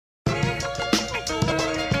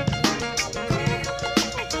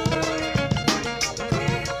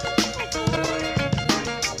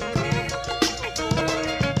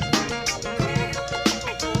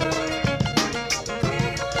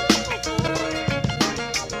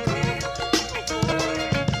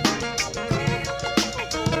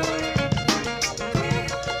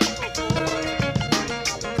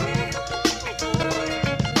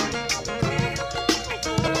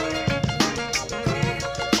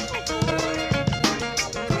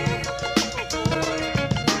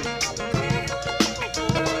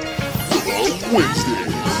Wednesday.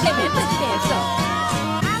 Hey man, let's dance up.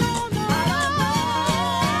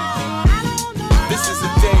 This is a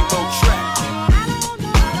demo track.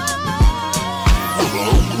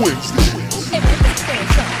 Wednesday. Hey man, let's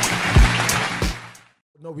dance up.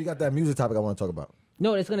 No, we got that music topic I want to talk about.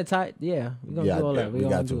 No, it's gonna tie. Yeah, we're gonna do all that. We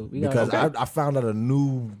got to. Because I found out a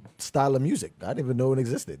new style of music. I didn't even know it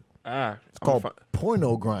existed. It's called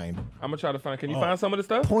Pornogrind. I'm gonna try to find. Can you find some of the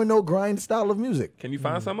stuff? Pornogrind style of music. Can you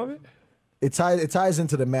find some of it? It ties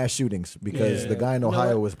into the mass shootings because the guy in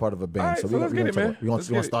Ohio was part of a band. All right, so let's get it, man. You want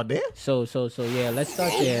to start there? So yeah, let's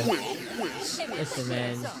start there. Listen,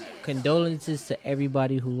 man. Condolences to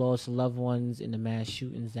everybody who lost loved ones in the mass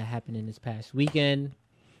shootings that happened in this past weekend.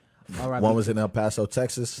 One was in El Paso,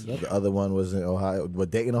 Texas. Yep. The other one was in Ohio. What,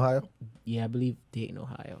 Dayton, Ohio? Yeah, I believe Dayton,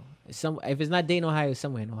 Ohio. If it's not Dayton, Ohio, it's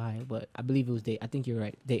somewhere in Ohio. But I believe it was Dayton. I think you're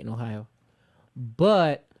right, Dayton, Ohio.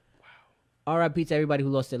 But R.I.P. to everybody who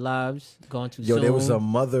lost their lives, gone too soon. There was a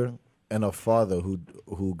mother and a father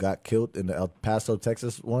who got killed in the El Paso,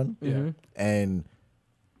 Texas one. Mm-hmm. And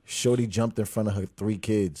Shorty jumped in front of her 3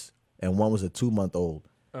 kids, and one was a 2-month-old.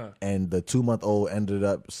 And the 2-month-old ended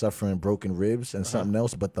up suffering broken ribs and something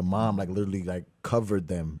else, but the mom literally covered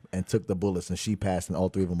them and took the bullets, and she passed, and all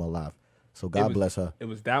 3 of them are alive. So God bless her. It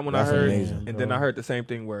was that one That's I heard, amazing, and then I heard the same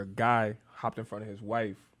thing where a guy hopped in front of his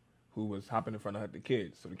wife, who was hopping in front of the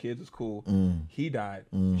kids. So the kids was cool. He died.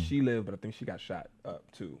 She lived, but I think she got shot up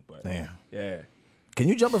too. But damn, yeah. Can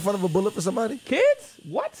you jump in front of a bullet for somebody? Kids?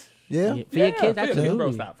 What? Yeah, for your kids, for your absolutely. kids,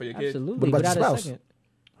 bro, stop. For your kids. Absolutely. What about your Without a spouse?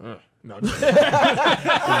 second. No.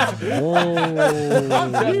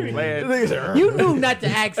 Whoa. You knew not to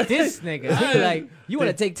ask this nigga. Like, you want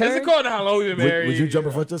to take turns? It's according to how long you've been married. Would you jump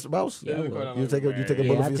in front of your spouse? Yeah, you take a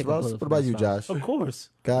bullet for your spouse? What about you, Josh? Of course.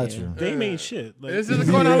 Got you. They ain't shit. Like, This is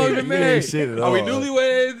according to how long you've been married. shit at Are we all.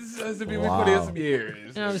 newlyweds? Has to be put in some years.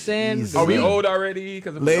 You know what I'm saying? Are we old already?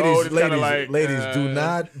 Because if we're old, it's kind of like... ladies, do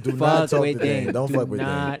not Fuck talk with to Dame. Don't fuck with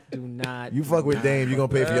Dame. Do not. You fuck with Dame, you gonna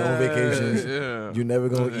pay for your own vacations. You never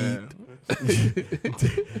gonna eat.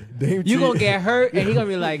 Dame You gonna get hurt, and he gonna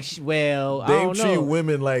be like, well, I Dame don't treat know.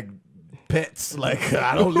 women like pets. Like,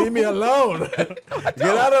 I don't leave me alone. Get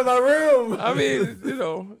out of my room. I mean, you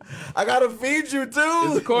know, I gotta feed you too.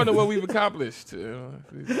 it's according to what we've accomplished. You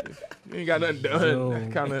ain't got nothing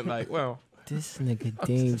done. Kind of like, well... This nigga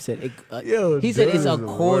Dame said, Yo, said it's Dame is the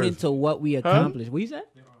according worst. to what we accomplished. What you said?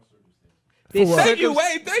 Thank you,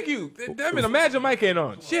 Wade. Thank you. Damn it, imagine Mike ain't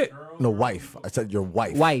on. Shit. No, wife. I said your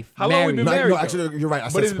wife. Wife. How long we been married? No, actually, you're right. I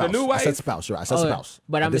said is it the spouse. new wife? I said spouse. You're right. I said spouse.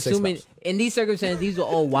 But I I'm did say assuming spouse. in these circumstances, these were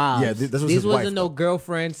all wives. Yeah, this was these his wife, wasn't no though.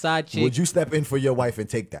 girlfriend, side chick. Would you step in for your wife and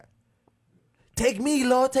take that? Take me,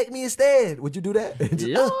 Lord. Take me instead. Would you do that?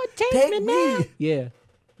 Lord, take me now. Yeah.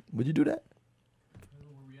 Would you do that?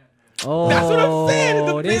 Oh, That's what I'm saying. It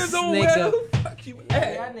depends this on where nigga. the fuck you Y'all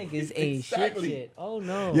at. niggas ain't Exactly. shit. Oh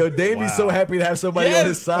no. Yo, Dame be so happy to have somebody on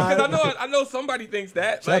his side. Because I know somebody thinks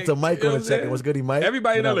that. Shout out to Mike on the check-in. What's good, Mike?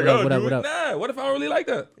 Everybody knows, What like, up, oh, what up, dude, what up? nah. What if I don't really like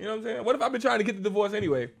that? You know what I'm saying? What if I've been trying to get the divorce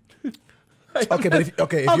anyway? Okay, but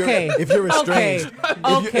if you're estranged,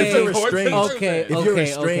 if you're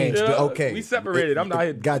estranged, okay. We separated. I'm not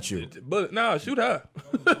here. Got you. But nah, shoot her.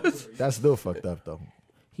 That's still fucked up though.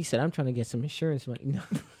 He said, "I'm trying to get some insurance money." No.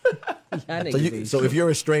 Y'all niggas ain't So shit. if you're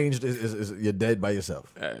estranged, you're dead by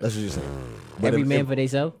yourself. That's what you're saying. But Every if- man for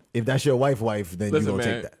themselves. If that's your wife, then Listen, you gonna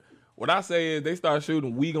man, take that. what I say is they start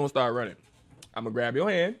shooting, we gonna start running. I'm gonna grab your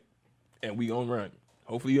hand, and we gonna run.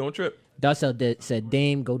 Hopefully you don't trip. Darcel said,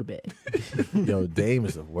 "Dame, go to bed." Yo, Dame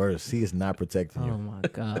is the worst. He is not protecting you. Oh my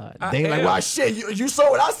god. Dame like, well, shit, you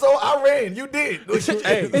saw what I saw. I ran. You did.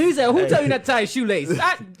 Hey, And he said, "Who tell you not to tie your shoelace?"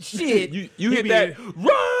 Shit. you hit that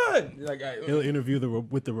run. Like, He'll interview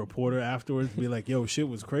with the reporter afterwards. Be like, "Yo, shit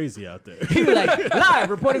was crazy out there." He was like,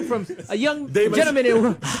 live reporting from a young gentleman. He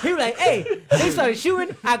was like, "Hey, they started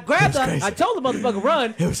shooting. I grabbed her. I told the motherfucker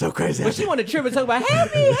run, It was so crazy. but she wanted to trip and talk about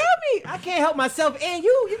help me. I can't help myself and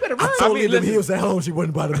you. You better run." I told mean, her them listen. heels at home. She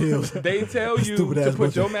wouldn't buy them heels. they tell you Stupid to ass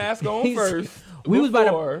put your bitch. mask on He's- first. We was by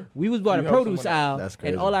before the you help produce someone aisle, That's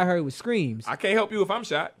crazy. and all I heard was screams. I can't help you if I'm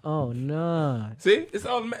shot. Oh no! See, it's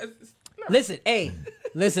all. Listen,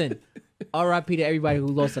 listen. R.I.P. to everybody who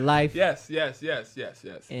lost a life Yes.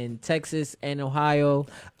 in Texas and Ohio.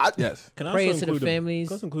 Yes. Can I Prayers also to the include families.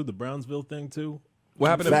 Can I also include the Brownsville thing too? What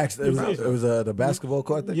happened? Facts. It was the basketball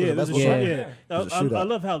court thing. Yeah, Was it there's a basketball shooting. court? Yeah, It was a I shootout.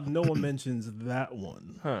 love how no one mentions that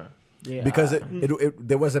one. Huh. Yeah, Because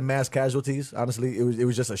there wasn't mass casualties. Honestly, it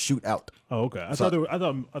was just a shootout. Oh, okay. I thought it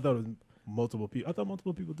was multiple people. I thought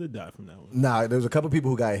multiple people did die from that one. Nah, there was a couple people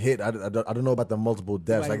who got hit. I don't know about the multiple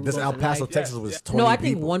deaths. Right, Like this who El lost Paso, their life. Texas was 20 no, I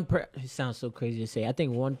think people. it sounds so crazy to say. I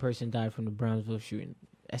think one person died from the Brownsville shooting.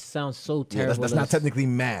 That sounds so Yeah, terrible. that's not technically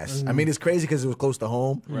mass. I mean, it's crazy because it was close to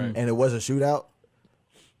home Right. and it was a shootout.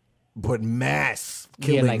 But mass Yeah,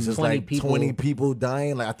 killings like is 20 like people. 20 people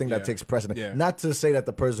dying. Like I think that Yeah. takes precedent. Yeah. Not to say that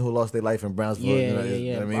the person who lost their life in Brownsville, Yeah, you know, yeah, you know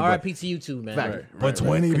yeah. what I mean, R.I.P. to you too, man. but, Right. but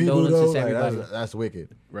 20 people Condolences though, to like, everybody. that's wicked.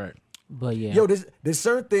 Right. But yeah, Yo, there's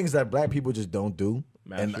certain things that black people just don't do,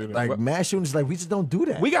 Mass and shootings. like What- mass shootings, like we just don't do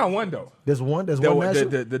that. We got one though. There's one mass The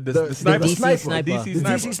shooting? sniper. DC sniper. The DC The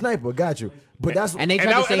sniper. DC sniper, got you. But that's and they And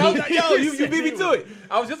tried I, to say and I was he, like, yo, you beat me to it.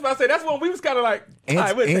 I was just about to say that's when we was kind of like, all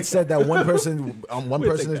right, we'll Ant take said that one person We'll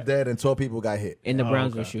person take is that. dead and 12 people got hit. in the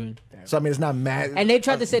Brownsville shooting. So I mean, it's not mad. And they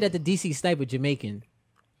tried to say that the DC sniper Jamaican.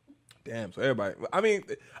 Damn. So everybody. I mean,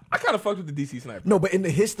 I kind of fucked with the DC sniper. No, but in the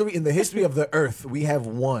history of the earth, we have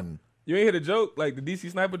one. You ain't hear the joke, like the DC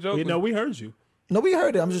sniper joke. You know, was- we heard you. No, we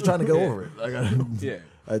heard it. I'm just trying to go over it. Like, Yeah.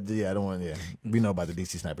 yeah, I don't want. Yeah, we know about the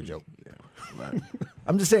DC sniper joke. Yeah. Right.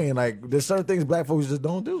 I'm just saying, like, there's certain things black folks just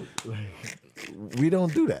don't do. Like, we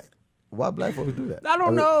don't do that. Why black folks do that? I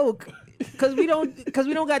don't know, cause we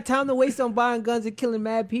don't got time to waste on buying guns and killing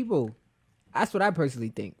mad people. That's what I personally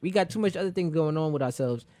think. We got too much other things going on with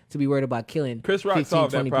ourselves to be worried about killing. Chris Rock 15,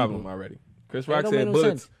 solved that 20 problem people. already. Chris That Rock don't said make no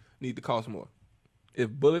bullets sense. need to cost more. If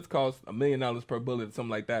bullets cost $1 million per bullet, something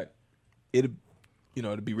like that, it'd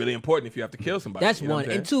be really important if you have to kill somebody. That's you know one.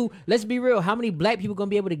 what I'm And saying? two, let's be real. How many black people gonna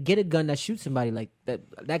be able to get a gun that shoots somebody like that?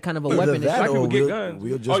 That kind of a Either weapon. that That Black or people get we'll- guns.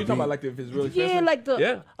 we'll just Oh, you talking be- about like if it's really yeah, expensive? like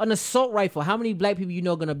yeah. an assault rifle. How many black people you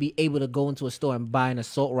know gonna be able to go into a store and buy an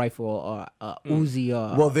assault rifle or a Uzi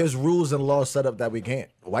or? Well, there's rules and laws set up that we can't.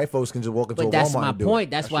 White folks can just walk into but a that's Walmart my and do point.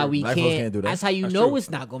 it. That's why true. we Black folks can't do that. That's how you That's know true. it's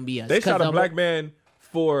not gonna be us. They 'cause shot a of- black man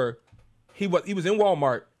for he was in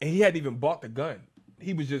Walmart and he hadn't even bought the gun.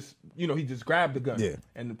 He was just he just grabbed the gun. Yeah.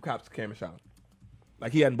 And the cops came and shot him.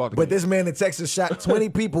 Like he hadn't bought the But gun. this man in Texas shot 20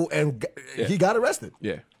 people and Yeah. he got arrested.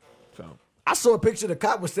 Yeah. So I saw a picture. The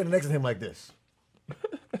cop was sitting next to him like this.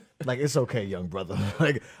 Like, it's okay, young brother.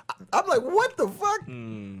 Like, I'm like, what the fuck?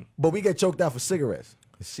 But we get choked out for cigarettes,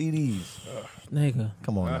 CDs. nigga.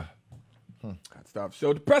 Come on, now. got to stop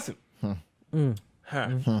so depressing.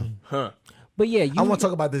 Huh. But yeah, you. I want to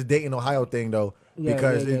talk about this Dayton, Ohio thing though, yeah,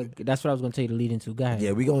 because yeah, yeah. That's what I was gonna tell you to lead into. Go ahead.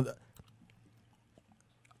 yeah,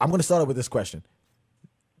 I'm gonna start off with this question: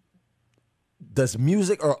 does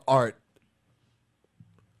music or art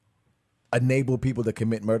enable people to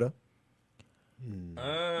commit murder?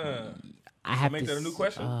 I have Make to that a new s-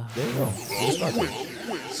 question. There you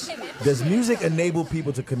go. Does music enable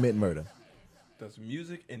people to commit murder? Does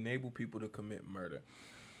music enable people to commit murder?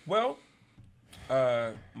 Well,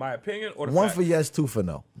 my opinion or the One facts? for yes, two for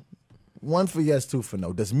no. One for yes, two for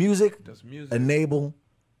no. Does music enable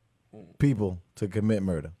people to commit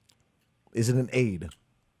murder? Is it an aid?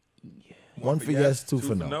 One for yes, two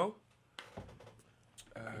for no.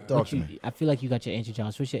 Talk to me. I feel like you got your answer, John.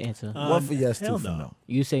 What's your answer? One for yes, hell two for no. no.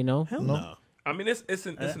 You say no? Hell No. no. I mean, it's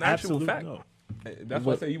an actual Absolute fact. no. That's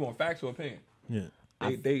why I say you want facts or opinion. Yeah.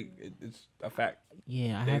 It's a fact.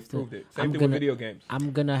 Yeah, I They have to. proved it. Same I'm thing gonna, with video games.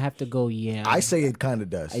 I'm gonna have to go. Yeah, I say it kind of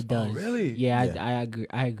does. it does. really? Yeah, Yeah. I agree.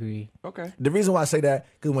 I agree. Okay. The reason why I say that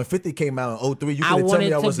because when 50 came out in 03, you I couldn't tell wanted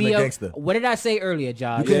me I to wasn't be a gangster. What did I say earlier,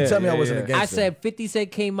 Josh? You couldn't Yeah, tell me I yeah, wasn't yeah. a gangster. I said 50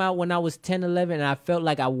 Cent came out when I was 10, 11, and I felt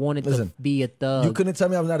like I wanted Listen, to be a thug. you couldn't tell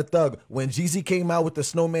me I was not a thug. When Jeezy came out with the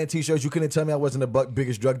Snowman T-shirts, you couldn't tell me I wasn't the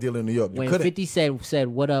biggest drug dealer in New York. You when couldn't. 50 said,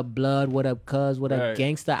 "What up, blood? What up, cuz? What up, Right.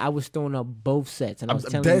 gangster?" I was throwing up both sets, and I was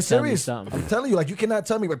I'm telling dead you serious. something. I'm telling you, like you cannot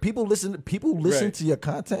tell me, but people listen Right. to your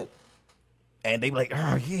content, and they be like,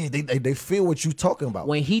 oh yeah, they feel what you talking about.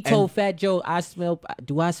 When he told Fat Joe,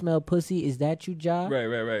 "Do I smell pussy? Is that you, Ja?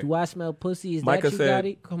 Right. Do I smell pussy? Is Micah that you, said-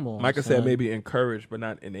 Gotti? Come on, Micah son. said maybe encourage but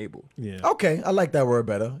not enable. Yeah. Okay, I like that word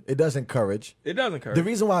better. It does encourage. It does encourage. The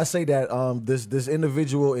reason why I say that, this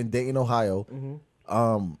individual in Dayton, Ohio,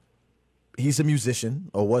 he's a musician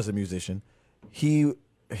or was a musician.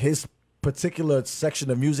 His particular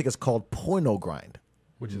section of music is called Pornogrind.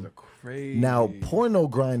 which is a crazy. Now,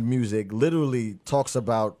 Pornogrind music literally talks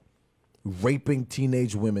about raping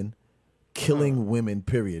teenage women, killing women.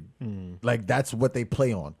 Period. Like that's what they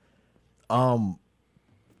play on.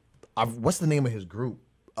 What's the name of his group?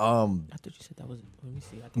 I thought you said that was. Let me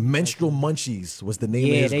see. I think Menstrual Munchies was the name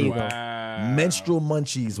Yeah, of his there you group. go. Wow. Menstrual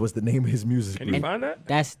Munchies was the name of his music Can you group. find that?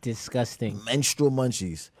 That's disgusting. Menstrual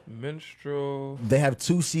Munchies. Menstrual. They have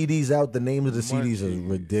 2 CDs out. The name of the CDs is Munchies.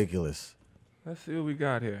 ridiculous. Let's see what we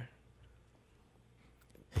got here.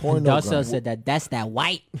 Darcel Pornogrind. said that. That's that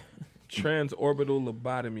white. Transorbital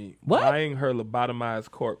lobotomy. What? Buying her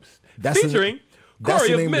lobotomized corpse. That's the- Featuring that's Corey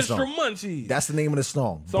the of name of the Menstrual song. Munchies. That's the name of the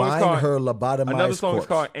song. Song is Buying called- her lobotomized Another song corpse. is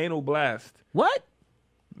called Anal Blast. What?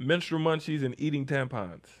 Menstrual Munchies and Eating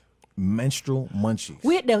Tampons. Menstrual munchies.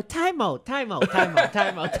 Wait, no, time out, my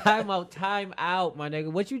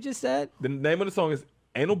nigga. What you just said? The name of the song is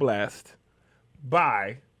Anal Blast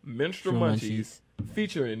by Menstrual Munchies,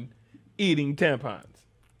 featuring Eating Tampons.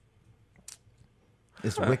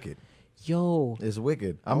 It's wicked. Yo. It's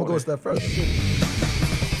wicked. I'm going to go a step further.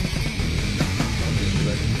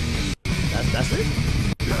 That's it?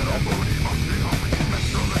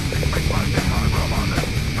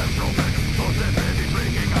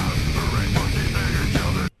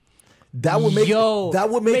 That would make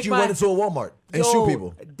you run into a Walmart and shoot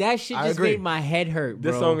people. That shit just made my head hurt,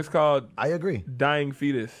 bro. This song is called I agree. Dying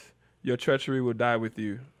Fetus. Your treachery will die with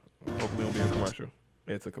you. Hopefully it'll be a commercial.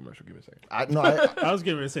 It's a commercial. Give me a second. I was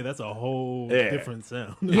getting ready to say that's a whole different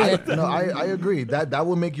sound. I agree. That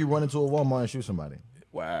would make you run into a Walmart and shoot somebody.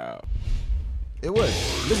 Wow. It would.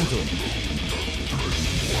 Listen to it.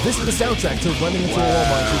 This is the soundtrack to running into a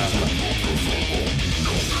Walmart and shooting somebody.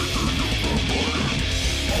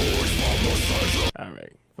 All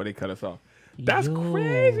right. But they cut us off. That's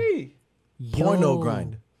crazy.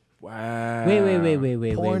 Pornogrind. Wow. Wait.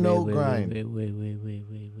 Pornogrind.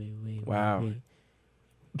 Wait. Wow.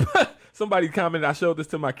 Somebody commented, I showed this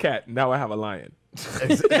to my cat. Now I have a lion.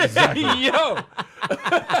 Exactly. Yo.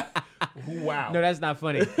 Wow. No, that's not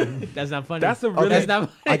funny. That's not funny. That's a really. That's not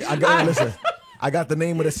funny. I got listen. I got the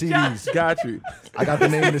name of the CDs. Got you. I got the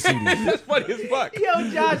name of the CDs. That's funny as fuck. Yo,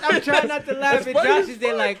 Josh, I'm trying not to laugh at Josh. Is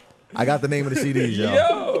there like, I got the name of the CDs, yo.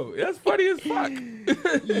 Yo, that's funny as fuck.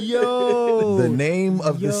 yo. The name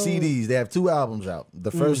of the CDs. They have 2 albums out. The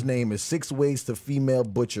first name is 6 Ways to Female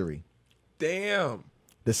Butchery. Damn.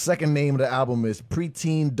 The second name of the album is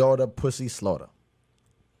Preteen Daughter Pussy Slaughter.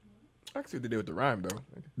 I can see what they did with the rhyme, though.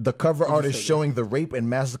 The cover art is showing the rape and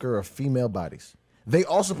massacre of female bodies. They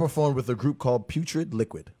also performed with a group called Putrid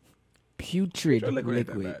Liquid. Putrid Liquid ain't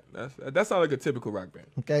that bad. That sounds like a typical rock band.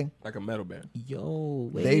 Okay. Like a metal band.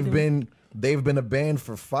 Yo, wait They've been a band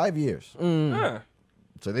for 5 years. Yeah.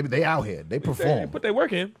 So they out here. They They perform. put their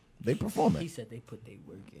work in. They perform He it. said they put their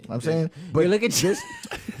work in. I'm saying, but look at this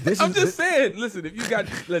I'm is just saying, listen, if you got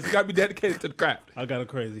to be dedicated to the craft. I got a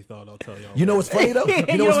crazy thought. I'll tell y'all. You know what's funny though? You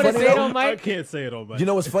know You what's wanna funny say it though? on I mic? can't say it on mic. You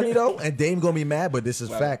know what's funny though? And Dame gonna be mad, but this is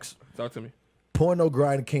facts. Talk to me.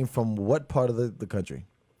 Pornogrind came from what part of the country?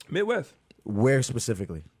 Midwest. Where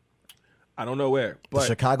specifically? I don't know where, The but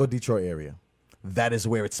Chicago, Detroit area. That is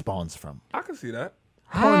where it spawns from. I can see that.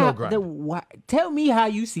 Pornogrind. Tell me how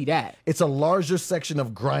you see that. It's a larger section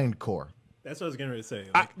of grindcore, That's what I was getting ready to say.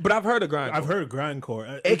 But I've heard of grind. I've heard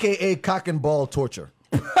grindcore. aka cock and ball torture.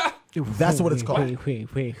 That's what it's called. Wait.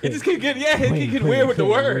 It just keep getting weird with the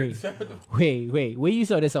words. Wait. Where you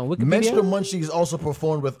saw this on Wikipedia? Menstrual Munchies also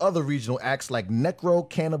performed with other regional acts like Necro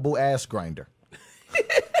Cannibal Ass Grinder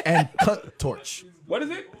and Cunt Torch. What is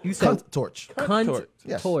it? You said Cunt Torch. cunt Torch.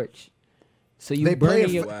 Yes. torch. So you They play,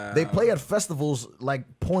 burn your. they play at festivals like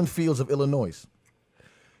Porn Fields of Illinois.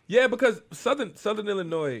 Yeah, because Southern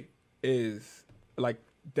Illinois is like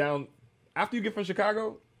down after you get from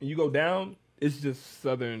Chicago and you go down, it's just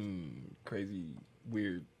Southern crazy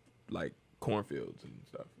weird like cornfields and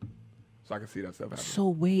stuff. So I can see that stuff happening. So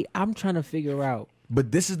wait, I'm trying to figure out.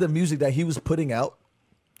 But this is the music that he was putting out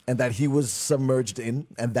and that he was submerged in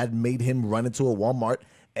and that made him run into a Walmart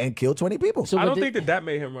and kill 20 people. So I don't what think that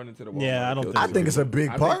made him run into the wall. Yeah, I don't think I think it's a big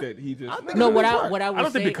part. I think that he just. No, what I I would don't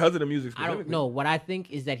say, think because of the music. I don't know. What I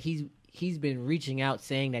think is that he's been reaching out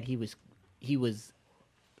saying that he was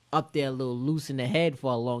up there a little loose in the head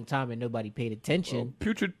for a long time and nobody paid attention.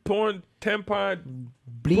 Putrid porn, tampon,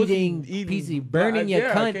 Bleeding, pussy PC, burning your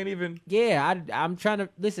yeah, cunt. I can't even. Yeah, I'm trying to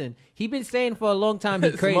listen. He been saying for a long time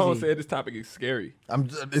he crazy. Simone said this topic is scary.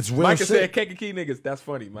 It's real Micah shit. said Kankakee niggas. That's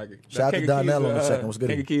funny, Micah. Shout out to Donnell on the second. What's good?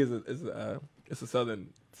 Kankakee is it's a southern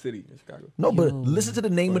city in Chicago. No, but listen to the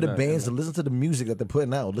name of the not, bands and listen to the music that they're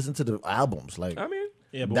putting out. Listen to the albums. Like I mean,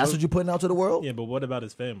 Yeah, but that's what you're putting out to the world? Yeah, but what about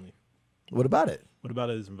his family? What about it? What about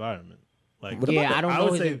his environment? Like, What about Yeah, that? I don't I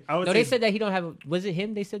know. would his- say- I would no, they say- said that he don't have. Was it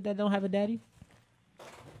him? They said that don't have a daddy.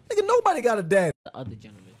 Nigga, nobody got a dad. The other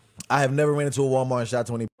gentleman I have never ran into a Walmart and shot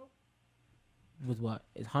 20. was what?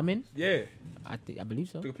 Is humming? yeah. I believe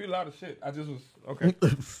so. The computer lot of shit. I just was okay.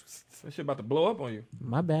 That shit about to blow up on you.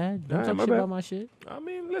 My bad. Don't Nah, talk my shit bad. about my shit. I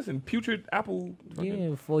mean, listen, putrid apple. Yeah,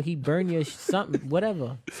 before he burn your something,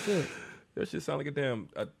 whatever. Shit. That shit sound like a damn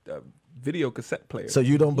a video cassette player. So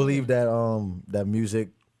you don't believe that that music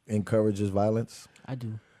encourages violence? I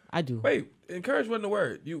do. Wait, encourage wasn't the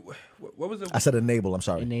word. You what was it? I said enable. I'm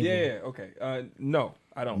sorry. Enable. Yeah, okay. No,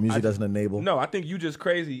 I don't. Music I doesn't enable. No, I think you just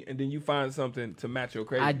crazy, and then you find something to match your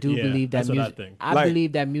crazy. I do Yeah, believe that that's what I music. think. I Like,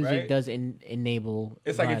 believe that music right? does enable.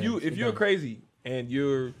 It's like violence. if It you're does. crazy and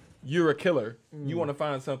you're you're a killer. You want to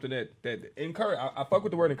find something that encourage. I fuck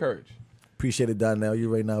with the word encourage. Appreciate it, Donnell. You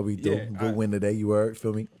right now, we do. Yeah, Good win today. You heard?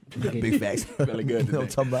 Feel me? Big facts. Really good You know what I'm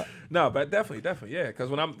today. talking about? No, but definitely, yeah. Because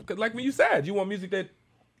cause like when you sad, you want music that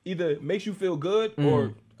either makes you feel good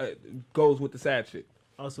or goes with the sad shit.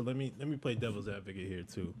 Also, let me play devil's advocate here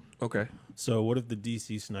too. Okay. So, what if the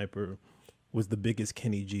DC sniper was the biggest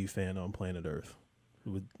Kenny G fan on planet Earth?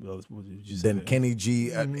 What did you say? Then Kenny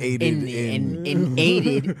G aided in.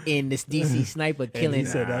 aided in this DC sniper And killing. he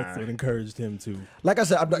said that's what encouraged him to. Like I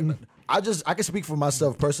said, I can speak for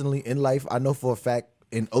myself personally in life. I know for a fact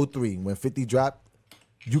in 03 when 50 dropped,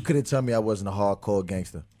 you couldn't tell me I wasn't a hardcore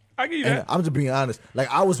gangster. I give you And that. I'm just being honest. Like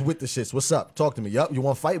I was with the shits. What's up? Talk to me. Yup. You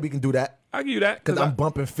want to fight? We can do that. I give you that Because I'm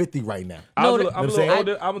bumping 50 right now. I'm No, a you little, know I'm a what I'm little saying?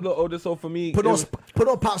 older. I'm a little older, so for me, Put it on was- put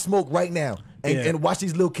on Pop Smoke right now and watch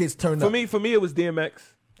these little kids turn for up. me, it was DMX.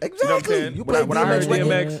 Exactly. You know what I'm saying? You when I play heard DMX right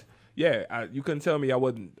DMX, now. yeah, you couldn't tell me I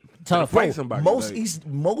wasn't Tough. fight Bro, somebody. most like,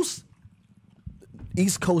 most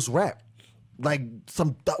East Coast rap, like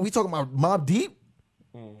we talking about Mobb Deep,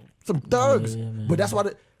 some thugs. But that's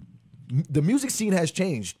why the music scene has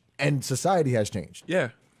changed and society has changed. yeah,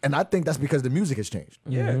 And I think that's because the music has changed.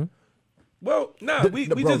 yeah. Well, nah, we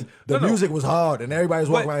Bro, just the no. music was hard and everybody was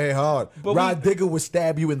walking But- around here hard. but Rod Digger would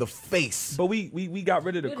stab you in the face. But we got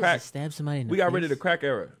rid of the What is crack. it, stab somebody in the We got rid of face? the crack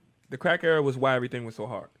era. The crack era was why everything was so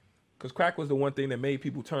hard. Because crack was the one thing that made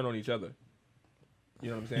people turn on each other. You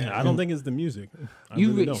know what I'm saying? Yeah, I don't think it's the music. I You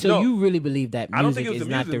really re- don't. so No. you really believe that music I don't think it was is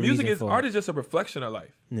the not music. the Music reason is for art is just a reflection of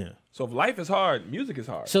life. Yeah. So if life is hard, music is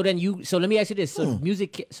hard. So let me ask you this. So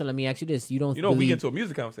music. So let me ask you this. You don't. You know, if we believe, get into a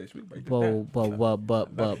music conversation, we can break that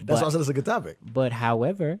but down. That's why I said it's a good topic. but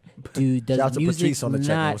however, Shout does out to music Patrice on the check.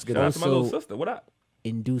 not What's good? Shout out to my little also sister. What up?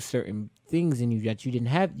 induce certain things in you that you didn't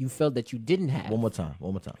have? You felt that you didn't have. One more time.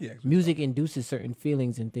 Yeah. Music induces certain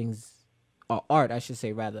feelings and things, or art, I should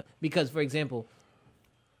say, rather. Because, for example,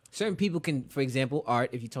 certain people can, for example, art,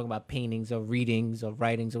 if you're talking about paintings or readings or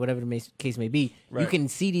writings or whatever the case may be, you Right. can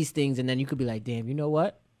see these things and then you could be like, damn, you know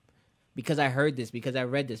what? Because I heard this, because I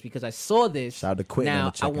read this, because I saw this, Shout out to Quentin on now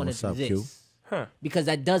the check-in. I want What's to up, do Q? this. Huh. Because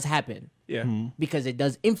that does happen. Yeah. Because it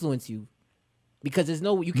does influence you. Because there's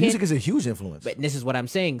no, you can't. Music is a huge influence. But this is what I'm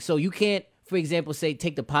saying. So you can't, for example, say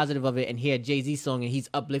take the positive of it and hear a Jay-Z song and he's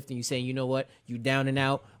uplifting you, saying, you know what, you down and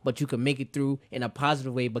out, but you can make it through in a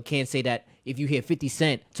positive way. But can't say that if you hear 50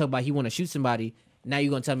 Cent talk about he want to shoot somebody, now you're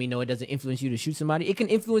gonna tell me no, it doesn't influence you to shoot somebody. It can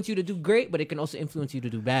influence you to do great, but it can also influence you to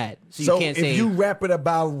do bad. So So you can't if say you rap it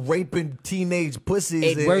about raping teenage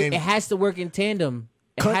pussies it has to work in tandem.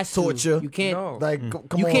 It cunt has torture. To. You can't. No. like,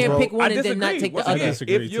 come You on, can't bro. pick one I and then not disagree. take Once the again, other.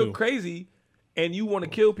 disagree, if you're too. crazy and you want to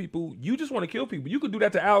kill people, you just want to kill people. You could do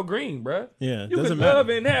that to Al Green, bruh. Yeah, it you doesn't could love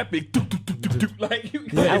matter. and happy, like you,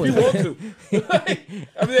 that if you was- want to.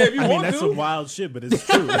 I mean, if you I mean, want that's to. some wild shit, but it's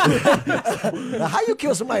true. Now, how you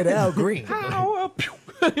kill somebody to Al Green? How, pew.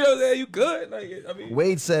 You know what I'm saying? You could. Like, I mean,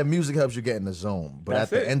 Wade said music helps you get in the zone, but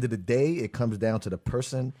That's at the it. end of the day, it comes down to the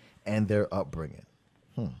person and their upbringing.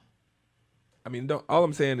 I mean, all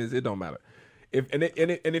I'm saying is it don't matter.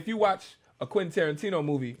 If you watch a Quentin Tarantino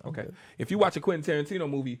movie, okay. If you watch a Quentin Tarantino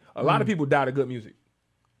movie, a lot of people die to good music.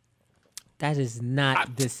 That is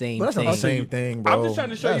not the same But that's thing. not the same thing, bro. I'm just trying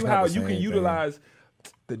to show That's you not how the you can same thing. utilize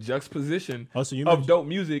the juxtaposition Also, you of mentioned- dope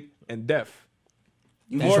music and death.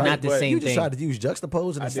 That's More not the than- same You just thing. tried to use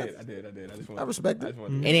juxtapose and I accept- did. I just I respect it. just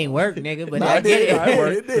wanted to- It ain't work, nigga, but Nah, I it get did. it. Yeah, it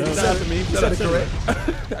worked. It did. You said it- you said it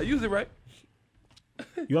correct. I use it right.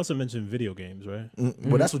 You also mentioned video games, right?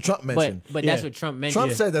 Well, that's what Trump mentioned. But that's Yeah. what Trump mentioned.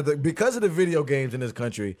 Trump said that because of the video games in this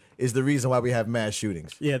country is the reason why we have mass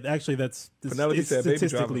shootings. Yeah, actually, it's Penelope said Baby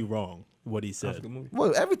statistically Driver. wrong what he That's a said. good movie.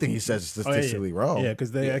 Well, everything he says is Oh, yeah, statistically yeah. wrong. Yeah,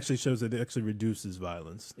 because they actually shows that it actually reduces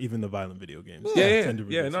violence, even the violent video games. Yeah. tend to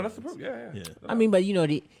Yeah, reduce no, that's the violence. problem. Yeah. I mean, but you know,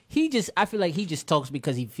 I feel like he just talks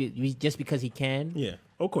because just because he can. Yeah,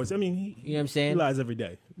 of course. I mean, You know what I'm he saying? lies every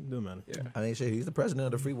day. Doesn't matter. Yeah. I mean, shit, he's the president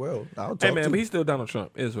of the free world. I'll talk Hey man, to but him. he's still Donald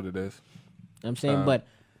Trump. It is what it is. I'm saying, but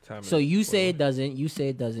Time so is- you say it doesn't. You say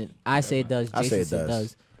it doesn't. I say it does. I Jason say it says it does.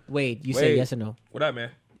 does. Wade, you say Wade. yes or no? What up, man?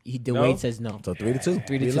 The No. Wade says no. So 3-2.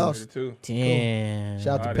 3-2. We lost. 32. Damn.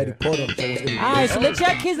 Shout out to Outta Petty here. Porter. Check what's good. All right, so let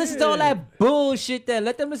y'all kids listen to all that bullshit. Then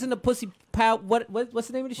let them listen to Pussy Pow. What's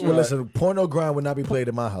the name of the shit? Well, listen, Pornogrind would not be played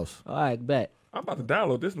in my house. All right, bet. I'm about to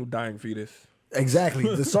download this new Dying Fetus. Exactly.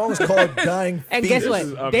 The song is called Dying And Fetus. guess what?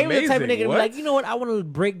 is They were the type of amazing. nigga to be What? like, you know what? I want to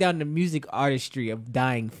break down the music artistry of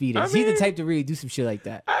Dying Fetus. I He's the mean- type to really do some shit like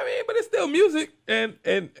that. I mean, but it's still music. And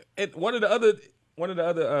one of the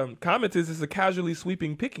other comments is it's a casually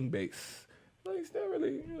sweeping picking bass. Like it's not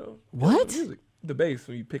really, you know. What? Music. The bass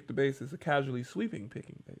when you pick the bass is a casually sweeping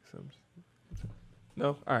picking bass.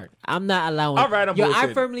 No? All right. I'm not allowing. All right, I'm Yo, I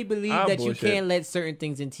bullshitting. firmly believe I'm that you bullshitting. can't let certain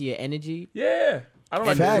things into your energy. Yeah. I don't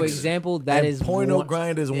like And that. for Facts. example, that is And porno one-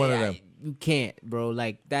 grind is one of them. You can't, bro.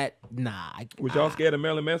 Like that. Nah. Was y'all scared of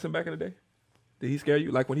Marilyn Manson back in the day? Did he scare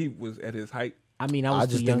you? Like when he was at his height? I mean, I I was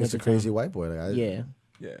just too young think it's at a the crazy time. white boy. Like, Yeah.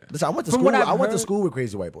 Yeah. Listen, I went to From school. what I've I went to heard- school with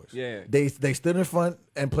crazy white boys. Yeah. They stood in front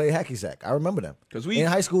and played hacky sack. I remember them. 'Cause we- in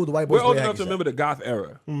high school, the white boys We're old played enough hacky to sack. remember the goth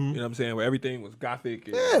era. You know what I'm saying? Where everything was gothic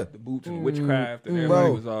and Yeah. the boots and witchcraft and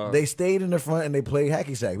everybody was Bro, they stayed in the front and they played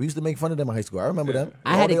hacky sack. We used to make fun of them in high school. I remember them.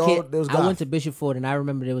 I had a kid. There was I went goth. to Bishop Ford, and I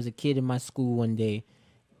remember there was a kid in my school one day.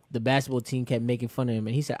 The basketball team kept making fun of him,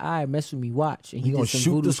 and he said, "All right, mess with me, watch." And he You gonna did some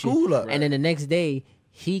shoot voodoo the shit. school up. And then the next day,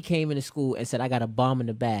 he came into school and said, "I got a bomb in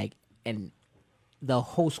the bag," and the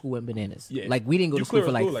whole school went bananas. Yeah. Like we didn't go You to school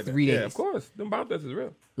clear for a like that. 3 days. Yeah, of course. Them bomb threats is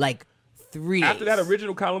real. Like 3 After days. that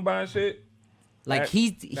original Columbine shit, Like that he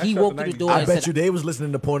shut woke the through the 90s. door I and bet said, you they was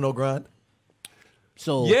listening to Porno Grind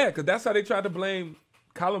 "So yeah, because that's how they tried to blame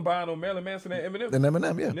Columbine on Marilyn Manson and Eminem. and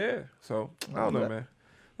Eminem. Yeah. Yeah, so I don't know, man.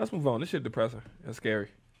 Let's move on. This shit depressing. That's scary.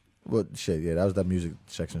 Well, shit. Yeah, that was that music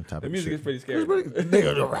section topic. The music shit. is pretty scary.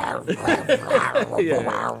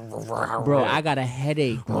 yeah, bro, I got a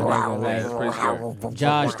headache." my nigga. yeah, it's pretty scary. Like,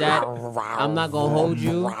 Josh, that I'm not gonna hold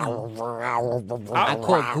you. I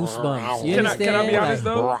caught goosebumps. You Can I understand? be honest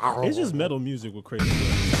Like, though? It's just metal music with crazy.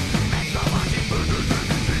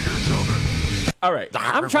 All right.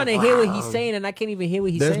 I'm trying to hear what he's saying, and I can't even hear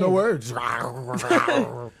what he's There's saying. no words.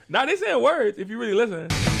 Now they saying words if you really listen.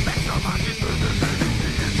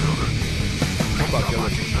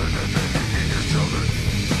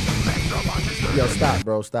 Yo, stop,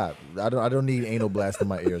 bro. Stop. I don't need anal blast in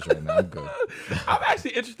my ears right now. I'm good. I'm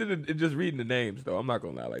actually interested in just reading the names though. I'm not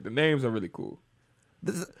gonna lie. Like the names are really cool.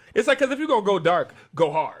 It's like because if you're gonna go dark, go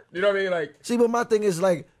hard. You know what I mean? Like See, but my thing is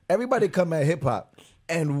like everybody come at hip hop,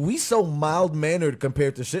 and we so mild mannered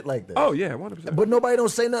compared to shit like this. oh yeah, 100%. But nobody don't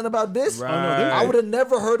say nothing about this. Right. I would have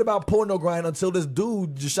never heard about Porno Grind until this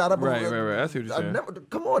dude just shot up. Right. I see what you're saying.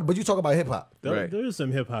 Come on, but you talk about hip hop. Right. There is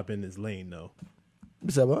some hip hop in this lane, though. You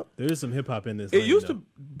said what? There is some hip hop in this. It lane, used though. to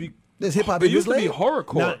be. There's hip hop. It used to be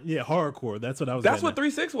horrorcore. Not, yeah, horrorcore. That's what I was. That's getting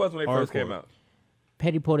what at. 3-6 was when they first Hardcore. came out.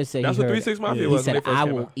 Petty Porter said That's he what heard 3 6 Mafia He was when said, they first "I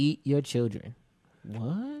came will out. eat your children."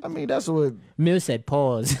 What? I mean, that's what. Mill said,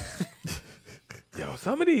 "Pause." Yo,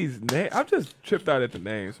 some of these names, I'm just tripped out at the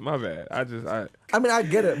names. My bad. I mean, I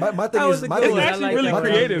get it. My thing That is, was a my good thing one. is, I actually like really that one.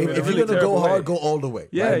 creative. If, in a if really you're gonna go terrible hard, way. go all the way.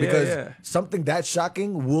 Yeah, right? yeah, Because yeah. something that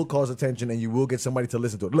shocking will cause attention, and you will get somebody to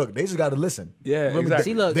listen to it. Look, they just got to listen. Yeah, Remember, exactly.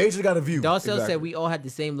 See, look, they just got to view. Darcel Exactly. said we all had the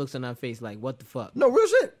same looks on our face. Like, what the fuck? No, real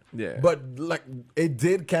shit. Yeah. But like, it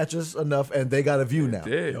did catch us enough, and they got a view now.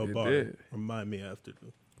 Did Yo, it Bar, did? remind me after.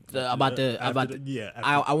 About the. yeah.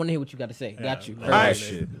 I want to hear what you got to say. Got you. Yeah, All right,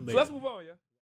 shit. so let's move on.